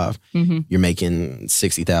 9 to 5, you're making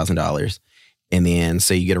 $60,000, and then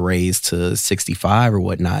say you get a raise to 65 or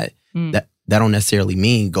whatnot. That don't necessarily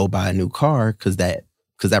mean go buy a new car because that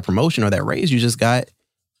promotion or that raise you just got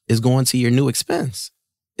is going to your new expense.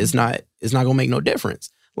 It's not gonna make no difference.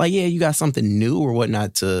 Like, yeah, you got something new or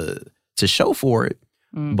whatnot to show for it,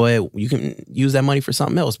 but you can use that money for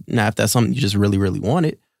something else. Now, if that's something you just really, really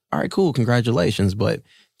wanted, all right, cool, congratulations. But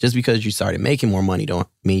just because you started making more money don't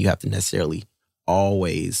mean you have to necessarily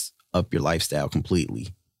always up your lifestyle completely.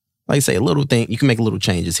 Like I say, a little thing, you can make little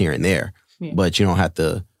changes here and there, but you don't have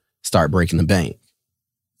to start breaking the bank.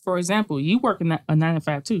 For example, you work in a 9 to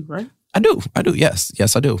 5 too, right? I do.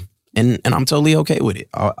 Yes, I do. And I'm totally okay with it.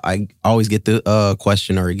 I always get the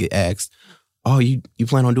question or get asked, oh, you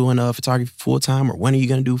plan on doing photography full time, or when are you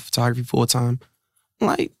going to do photography full time? I'm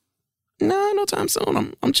like, nah, no time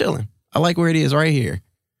soon. I'm chilling. I like where it is right here.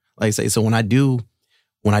 Like I say, so when I do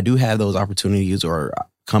have those opportunities or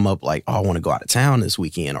come up like, oh, I want to go out of town this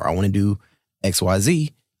weekend, or I want to do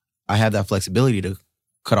XYZ, I have that flexibility to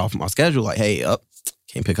cut off my schedule. Like, hey,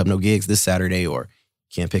 can't pick up no gigs this Saturday, or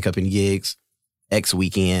can't pick up any gigs X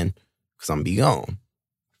weekend because I'm gonna be gone.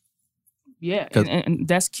 Yeah, and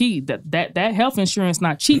that's key. That health insurance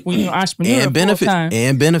not cheap when you're an entrepreneur.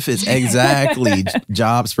 And benefits, exactly.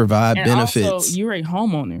 Jobs provide benefits. Also, you're a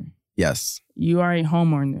homeowner. Yes, you are a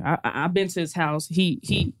homeowner. I've been to his house. He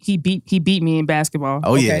beat me in basketball.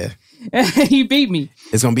 Oh okay. Yeah, he beat me.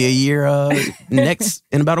 It's gonna be a year next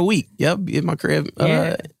in about a week. Yep, in my crib.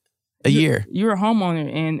 A year. You're a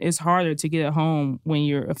homeowner, and it's harder to get a home when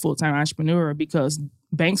you're a full-time entrepreneur because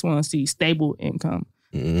banks want to see stable income.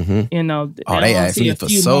 They asked me for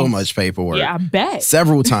so much paperwork. Yeah, I bet.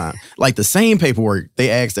 Several times. Like the same paperwork they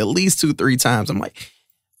asked at least 2-3 times. I'm like,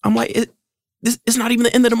 it's not even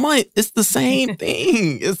the end of the month. It's the same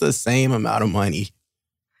thing. It's the same amount of money.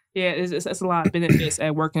 Yeah, it's a lot of benefits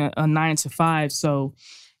at working a 9 to 5. So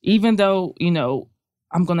even though,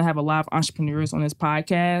 I'm going to have a lot of entrepreneurs on this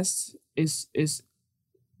podcast, it's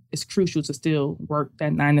crucial to still work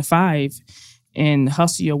that 9 to 5 and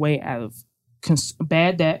hustle your way out of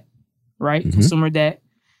bad debt, right? Consumer debt,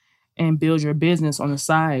 and build your business on the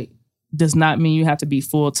side. Does not mean you have to be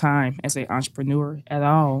full time as an entrepreneur at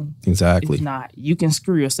all. Exactly. It's not. You can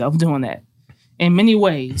screw yourself doing that in many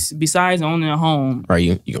ways. Besides owning a home,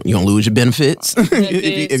 right? You gonna lose your benefits,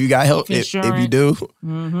 if you got help. If you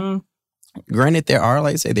do, Granted, there are,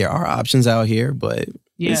 like I say, there are options out here, but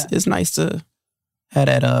it's nice to have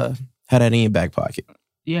that in your back pocket.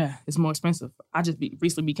 Yeah, it's more expensive. I just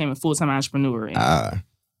recently became a full-time entrepreneur. And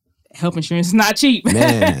health insurance is not cheap.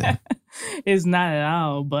 Man. It's not at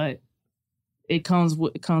all, but it comes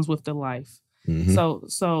with the life.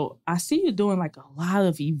 So I see you doing like a lot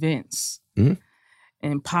of events.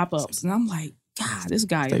 and pop-ups. And I'm like, God, this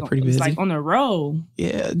guy Stay pretty busy. is like on the road.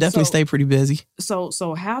 Yeah, definitely stay pretty busy. So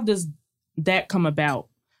how does that come about?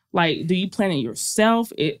 Like, do you plan it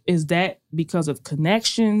yourself? Is that because of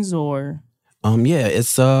connections or? Yeah,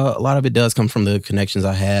 it's a lot of it does come from the connections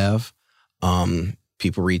I have.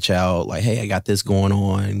 People reach out like, hey, I got this going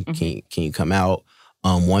on. Can you come out?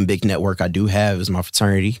 One big network I do have is my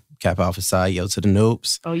fraternity, Kappa Alpha Psi, Yo to the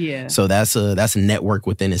Nopes. Oh yeah. So that's a network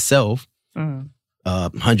within itself.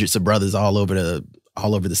 Hundreds of brothers all over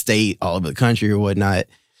the state, all over the country or whatnot.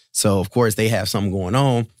 So of course they have something going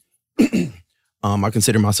on. I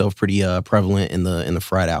consider myself pretty prevalent in the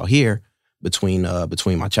frat out here between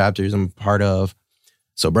my chapters I'm part of.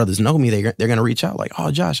 So brothers know me. They're gonna reach out like, oh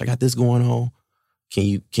Josh, I got this going on.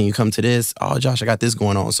 Can you come to this? Oh Josh, I got this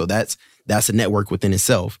going on. So that's a network within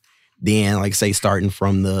itself. Then like say starting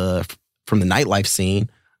from the nightlife scene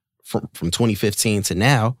from 2015 to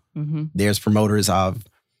now, there's promoters I've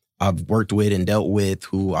worked with and dealt with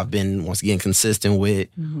who I've been once again consistent with,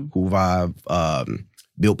 who I've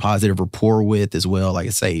built positive rapport with as well. Like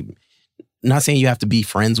I say, not saying you have to be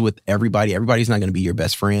friends with everybody. Everybody's not going to be your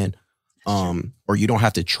best friend. Or you don't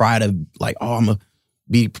have to try to like, oh, I'm going to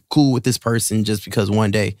be cool with this person just because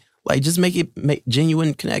one day. Like, just make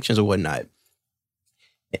genuine connections or whatnot.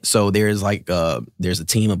 So there's there's a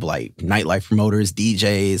team of like nightlife promoters,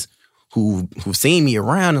 DJs who've seen me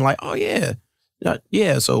around and like, oh yeah.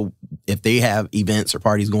 Yeah. So if they have events or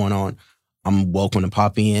parties going on, I'm welcome to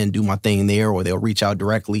pop in, do my thing there, or they'll reach out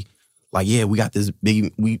directly. Like, yeah, we got this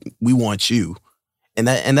big, we want you. And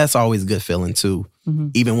that's always a good feeling too.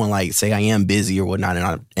 Even when like, say I am busy or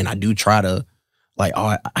whatnot, and I do try to like,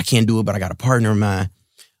 oh, I can't do it, but I got a partner of mine.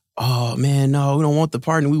 Oh man, no, we don't want the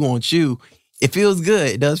partner, we want you. It feels good.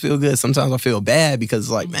 It does feel good. Sometimes I feel bad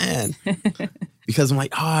because like, man, because I'm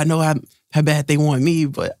like, oh, I know how bad they want me,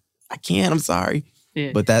 but I can't, I'm sorry.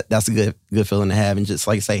 Yeah. But that's a good feeling to have. And just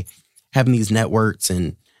like say, having these networks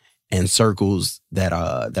and circles that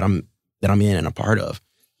I'm in and a part of.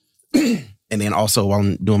 And then also while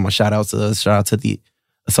I'm doing my shout out to the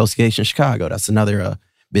Association Chicago. That's another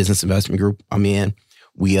business investment group I'm in.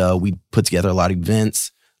 We put together a lot of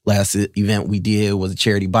events. Last event we did was a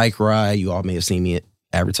charity bike ride. You all may have seen me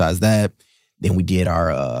advertise that. Then we did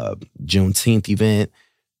our Juneteenth event.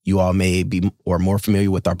 You all may be or more familiar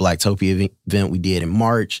with our Blacktopia event we did in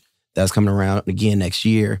March. That's coming around again next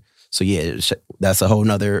year. So yeah, that's a whole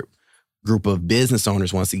nother group of business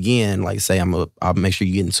owners. Once again, like I say, I'll make sure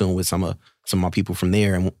you get in tune with some of my people from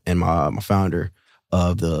there and my founder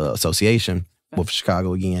of the association with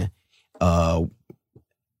Chicago again.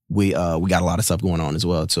 We got a lot of stuff going on as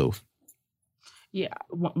well too. Yeah,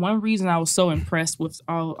 one reason I was so impressed with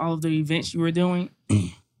all of the events you were doing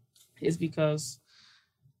is because,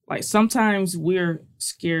 like, sometimes we're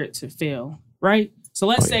scared to fail, right? So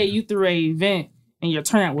let's say you threw an event and your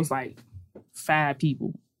turnout was like 5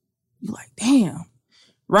 people. You're like, damn,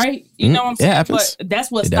 right? You know what I'm saying? But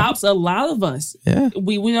that's what stops a lot of us. Yeah,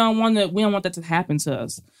 we don't want that to happen to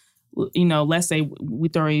us. You know, let's say we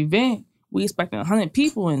throw an event, we expecting 100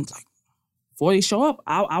 people and it's like 40 show up.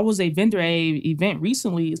 I was a vendor at an event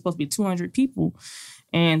recently. It's supposed to be 200 people,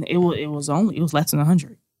 and it was less than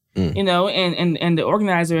 100. You know, and the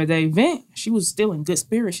organizer of the event, she was still in good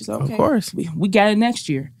spirits. She's like, okay, of course, we got it next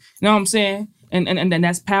year. You know what I'm saying? And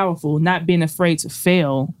that's powerful. Not being afraid to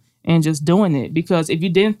fail and just doing it, because if you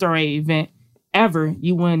didn't throw an event ever,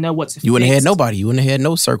 you wouldn't know what to fix. You wouldn't have had nobody. You wouldn't have had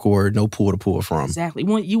no circle or no pool to pull from. Exactly.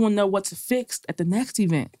 You wouldn't know what to fix at the next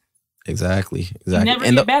event. Exactly. You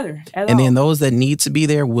never get better at all. And then those that need to be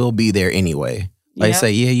there will be there anyway. Like I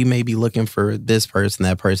say, yeah, you may be looking for this person,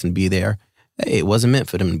 that person to be there. Hey, it wasn't meant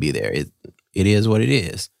for them to be there. It is what it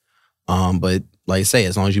is. But like I say,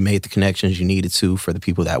 as long as you made the connections you needed to for the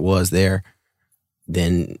people that was there,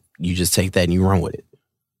 then you just take that and you run with it.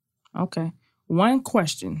 Okay. One last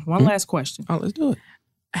question. Oh, let's do it.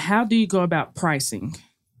 How do you go about pricing?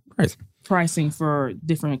 Pricing for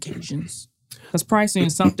different occasions. Because pricing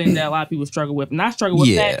is something that a lot of people struggle with. And I struggled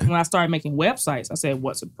with that when I started making websites. I said,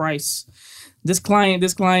 what's the price? This client.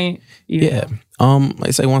 Yeah. Like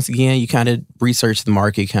I say, once again, you kind of research the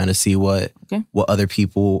market, kind of see what other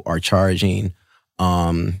people are charging,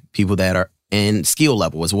 people that are in skill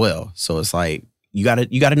level as well. So it's like, you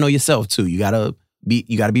gotta know yourself too. You gotta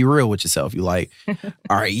be real with yourself. You like,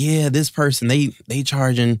 all right, yeah, this person, they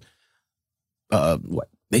charging,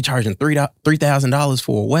 they charging $3,000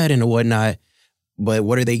 for a wedding or whatnot. But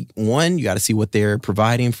what are they? One, you got to see what they're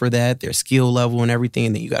providing for that, their skill level and everything.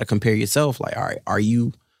 And then you got to compare yourself. Like, all right, are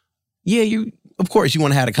you? Yeah, of course, you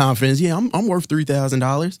want to have the confidence. Yeah, I'm worth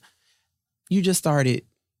 $3,000. You just started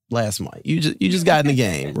last month. You just got in the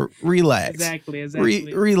game. Relax. Exactly.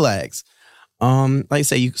 Relax. Like I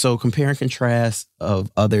say, so compare and contrast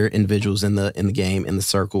of other individuals in the game, in the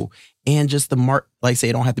circle, and just the like I say,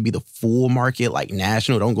 it don't have to be the full market, like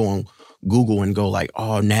national. Don't go on Google and go like,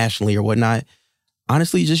 oh, nationally or whatnot.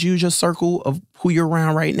 Honestly, just use your circle of who you're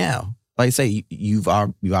around right now. Like I say, you've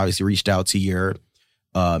obviously reached out to your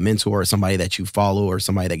mentor or somebody that you follow or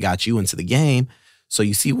somebody that got you into the game. So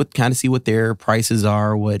you see what their prices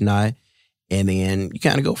are or whatnot. And then you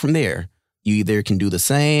kind of go from there. You either can do the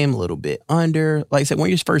same, a little bit under. Like I said, when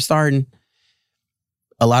you're first starting,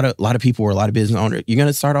 a lot of people or a lot of business owners, you're going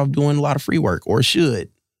to start off doing a lot of free work or should.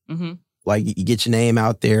 Mm-hmm. Like you get your name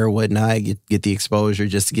out there, whatnot, get the exposure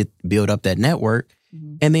just to build up that network.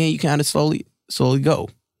 Mm-hmm. And then you kind of slowly go.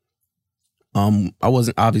 I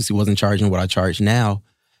wasn't charging what I charge now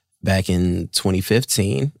back in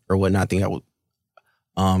 2015 or whatnot. I think I was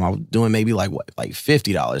doing maybe like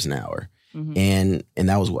 $50 an hour. Mm-hmm. And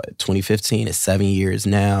that was 2015. It's 7 years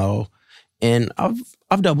now, and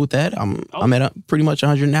I've doubled that. I'm at pretty much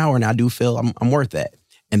 100 an hour, and I do feel I'm worth that.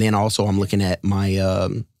 And then also I'm looking at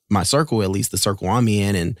my circle, at least the circle I'm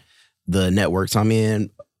in, and the networks I'm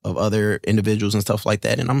in of other individuals and stuff like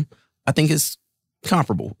that. And I think it's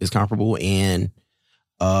comparable. It's comparable, and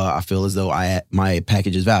I feel as though my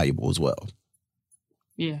package is valuable as well.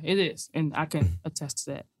 Yeah, it is. And I can attest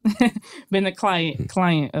to that. Been a client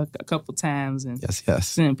a couple times and yes.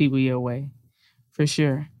 sending people your way for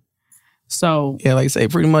sure. So yeah, like I say,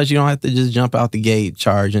 pretty much you don't have to just jump out the gate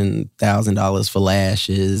charging $1,000 for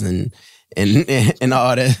lashes and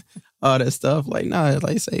all that stuff. Like, nah,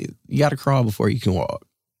 like I say, you got to crawl before you can walk.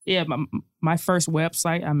 Yeah, my first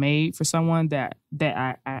website I made for someone that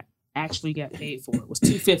I actually got paid for was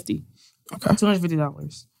 $250. Okay.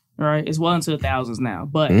 $250. Right, it's well into the thousands now,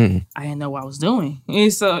 but I didn't know what I was doing,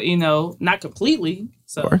 and so not completely.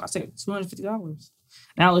 So I said $250.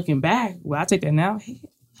 Now looking back, I take that now.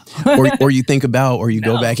 or you think about, or you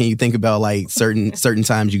go back and you think about like certain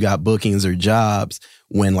times you got bookings or jobs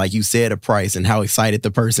when like you said a price and how excited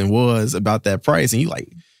the person was about that price, and you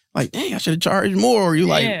like dang, I should have charged more. Or you're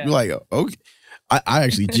like okay. I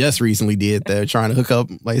actually just recently did that, trying to hook up,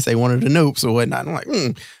 like say, one of the Nopes or whatnot. I'm like,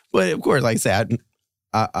 but of course, like I said,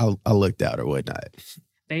 I looked out or whatnot.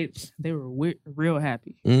 They were real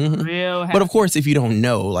happy, real happy. But of course, if you don't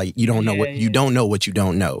know, like you don't know you don't know what you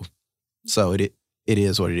don't know, so it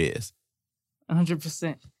is what it is.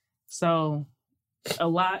 100%. So, a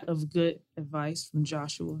lot of good advice from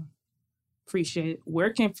Joshua. Appreciate it.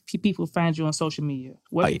 Where can people find you on social media?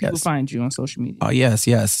 Where can people find you on social media? Oh yes.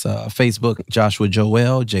 Facebook, Joshua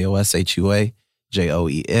Joel, Joshua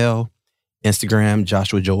Joel. Instagram,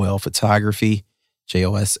 Joshua Joel Photography.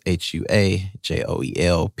 Joshua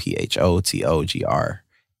Joel Photography.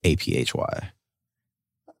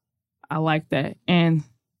 I like that. And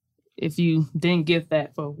if you didn't get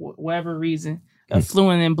that for whatever reason,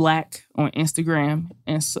 Fluent in Black on Instagram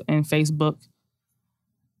and Facebook,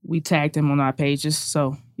 we tagged him on our pages,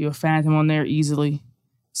 so you'll find him on there easily.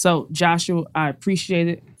 So Joshua, I appreciate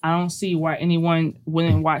it. I don't see why anyone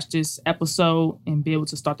wouldn't watch this episode and be able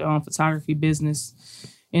to start their own photography business.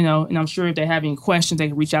 And I'm sure if they have any questions, they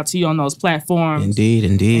can reach out to you on those platforms. Indeed.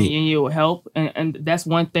 And you will help. And that's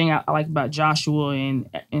one thing I like about Joshua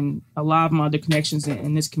and a lot of my other connections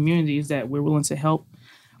in this community is that we're willing to help.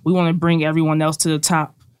 We want to bring everyone else to the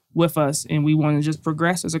top with us, and we want to just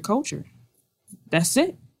progress as a culture. That's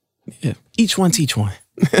it. Yeah. Each one teach one.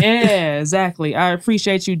 Yeah, exactly. I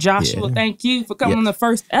appreciate you, Joshua. Yeah. Thank you for coming on the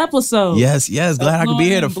first episode. Yes. Glad I could be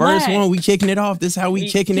here. The first one. We kicking it off. This is how we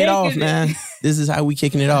kicking it off, man. This is how we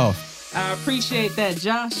kicking it off. I appreciate that,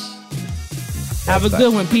 Josh. Have a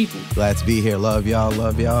good one, people. Glad to be here. Love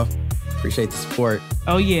y'all. Appreciate the support.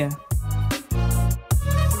 Oh, yeah.